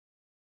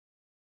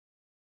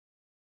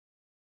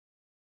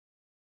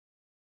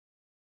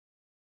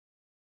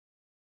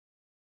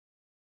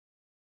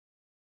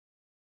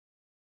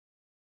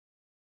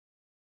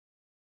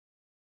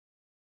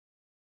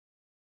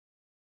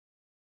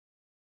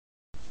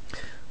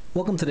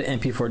Welcome to the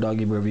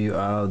Mp4Doggie review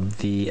of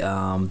the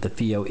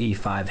Fiio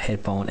E5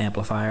 headphone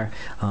amplifier.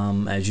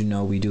 As you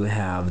know, we do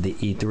have the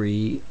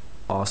E3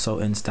 also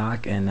in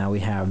stock, and now we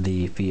have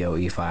the Fiio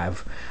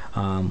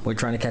E5. We're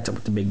trying to catch up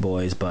with the big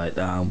boys, but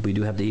we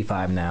do have the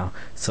E5 now.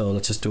 So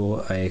let's just do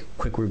a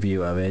quick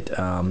review of it.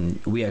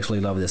 We actually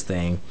love this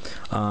thing.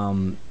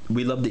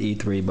 We love the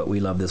E3, but we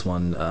love this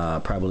one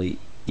probably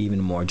even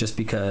more, just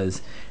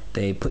because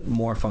they put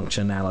more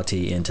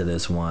functionality into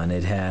this one.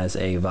 It has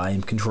a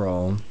volume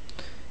control.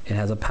 It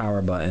has a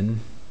power button.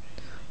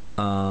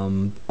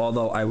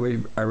 Although I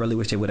really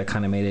wish they would have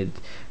kind of made it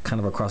kind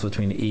of a cross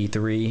between the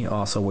E3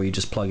 also, where you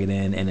just plug it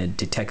in and it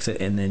detects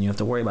it, and then you have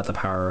to worry about the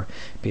power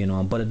being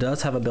on. But it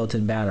does have a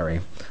built-in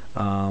battery.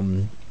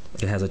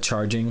 It has a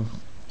charging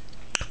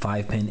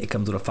 5-pin. It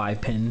comes with a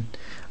 5-pin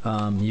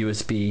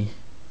USB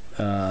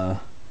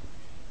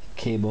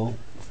cable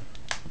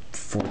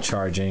for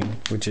charging,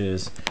 which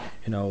is,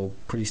 you know,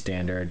 pretty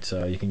standard.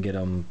 So you can get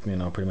them, you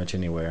know, pretty much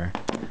anywhere.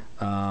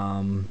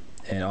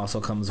 It also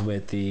comes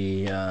with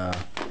the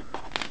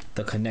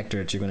connector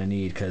that you're going to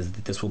need, because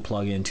this will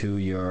plug into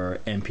your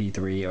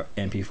MP3 or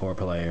MP4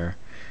 player,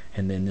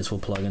 and then this will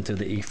plug into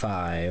the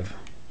E5,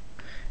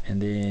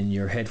 and then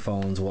your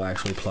headphones will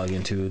actually plug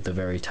into the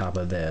very top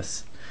of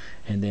this.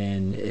 And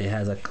then it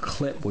has a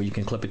clip where you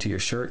can clip it to your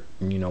shirt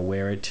and, you know,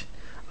 wear it.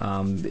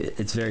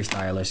 It's very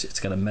stylish.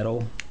 It's got a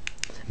metal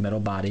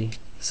body,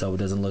 so it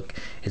doesn't look,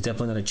 it's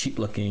definitely not a cheap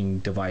looking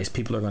device.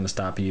 People are going to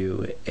stop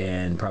you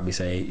and probably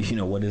say, you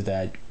know, what is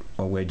that,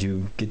 or where'd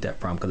you get that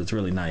from, because it's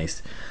really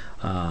nice.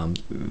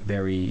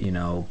 Very, you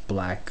know,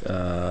 black,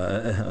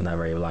 not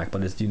very black,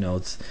 but it's, you know,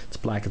 it's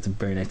black. It's a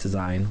very nice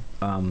design.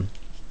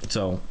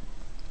 So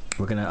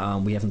we're gonna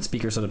we have some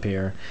speakers set up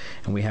here,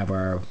 and we have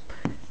our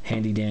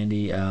handy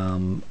dandy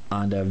Onda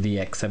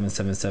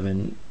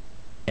VX777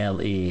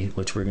 LE,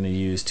 which we're going to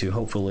use to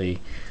hopefully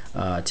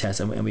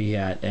test.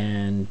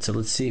 And so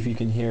let's see if you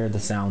can hear the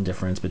sound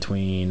difference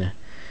between,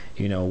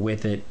 you know,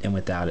 with it and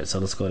without it. So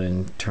let's go ahead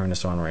and turn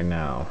this on right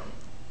now.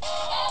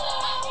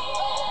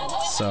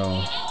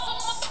 So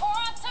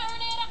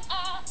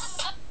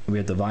we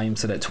have the volume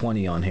set at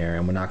 20 on here,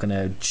 and we're not going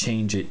to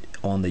change it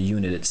on the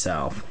unit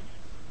itself,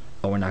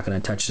 or we're not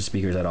going to touch the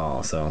speakers at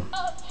all. So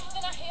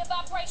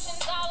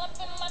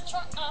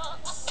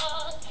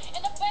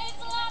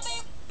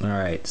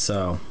alright,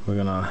 so we're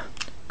gonna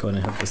go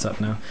ahead and hook this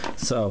up now.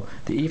 So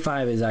the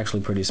E5 is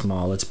actually pretty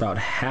small. It's about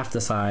half the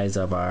size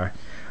of our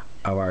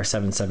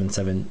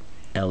 777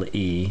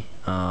 LE.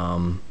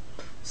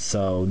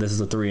 So this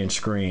is a 3-inch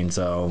screen,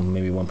 so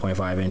maybe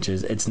 1.5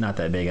 inches. It's not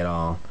that big at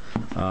all.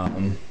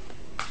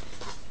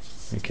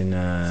 We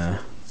can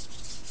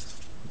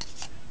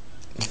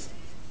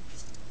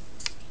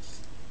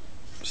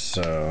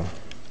so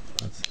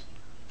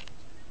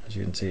as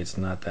you can see, it's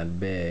not that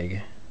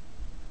big.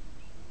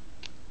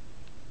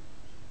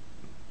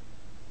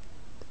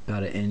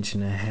 About 1.5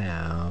 inches.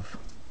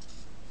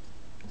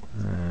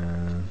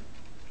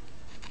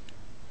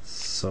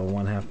 So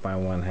 1/2 by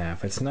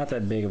 1/2. It's not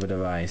that big of a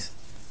device.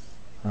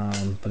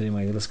 But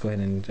anyway, let's go ahead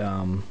and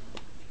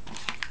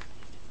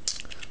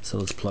so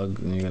let's plug.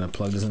 You're gonna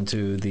plug this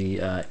into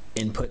the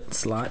input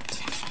slot,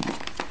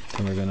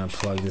 and we're gonna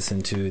plug this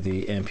into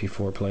the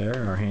MP4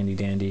 player, our handy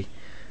dandy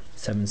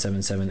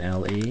 777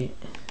 LE.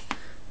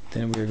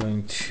 Then we're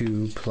going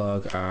to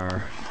plug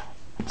our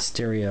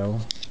stereo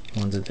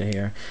ones into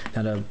here.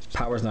 Now the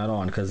power's not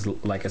on, because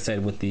like I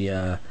said, with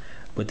the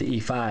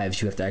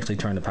E5s you have to actually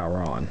turn the power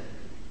on.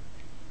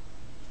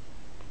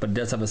 But it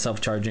does have a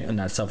self-charging,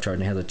 not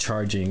self-charging, it has a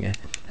charging, it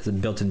has a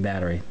built-in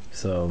battery.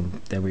 So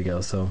there we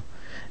go. So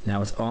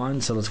now it's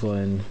on, so let's go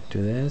ahead and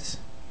do this.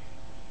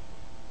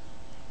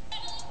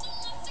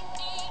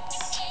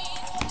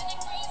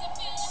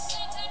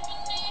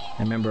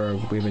 And remember,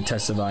 we haven't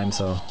tested the volume,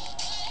 so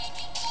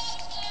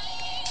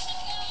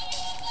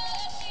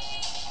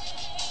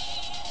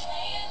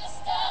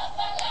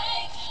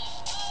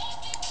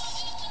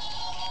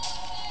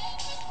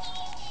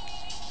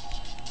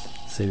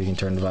see if we can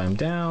turn the volume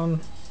down.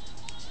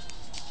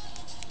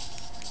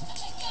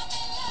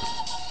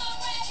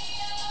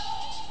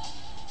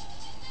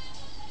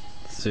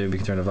 See if we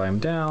can turn the volume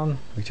down.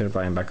 We can turn the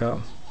volume back up.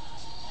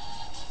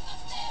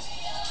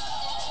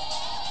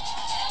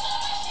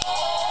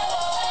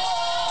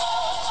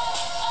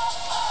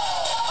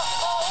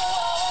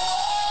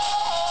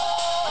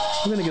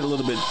 We're gonna get a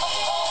little bit,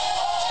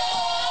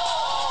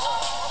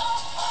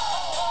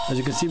 as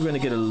you can see, we're gonna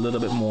get a little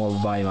bit more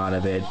volume out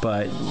of it,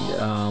 but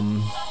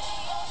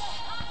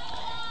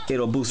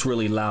it'll boost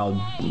really loud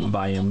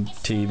volume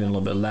to even a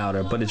little bit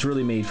louder, but it's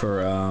really made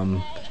for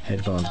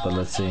headphones. But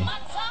let's see.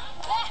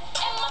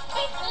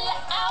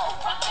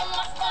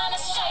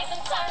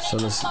 So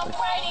this.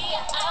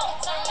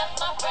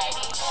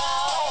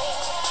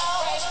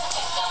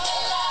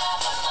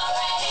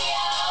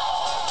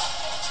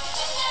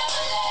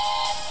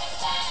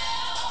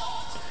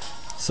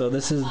 So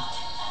this is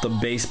the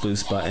bass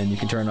boost button. You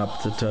can turn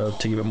up to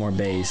give it more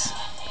bass.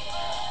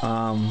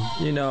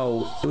 You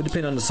know, it would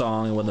depend on the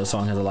song and whether the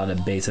song has a lot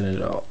of bass in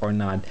it or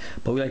not.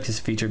 But we like this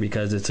feature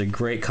because it's a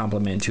great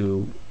complement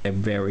to a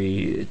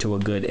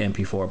good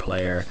MP4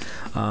 player.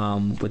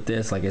 With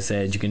this, like I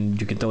said, you can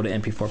throw the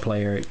MP4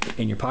 player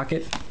in your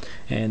pocket,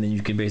 and then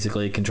you can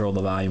basically control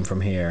the volume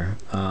from here.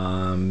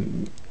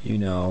 You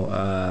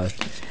know,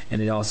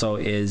 and it also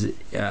is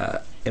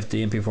if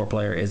the MP4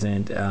 player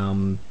isn't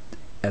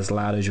as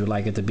loud as you would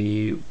like it to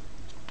be,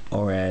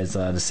 or as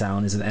the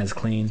sound isn't as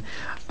clean,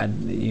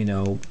 you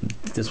know,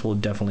 this will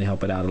definitely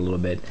help it out a little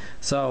bit.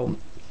 So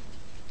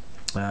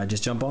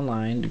just jump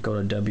online,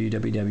 go to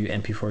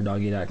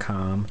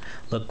www.mp4doggie.com,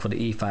 look for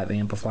the E5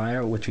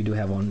 amplifier, which we do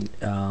have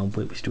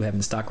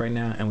in stock right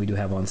now, and we do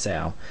have on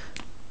sale.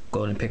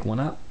 Go ahead and pick one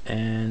up,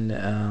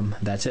 and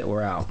that's it.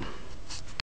 We're out.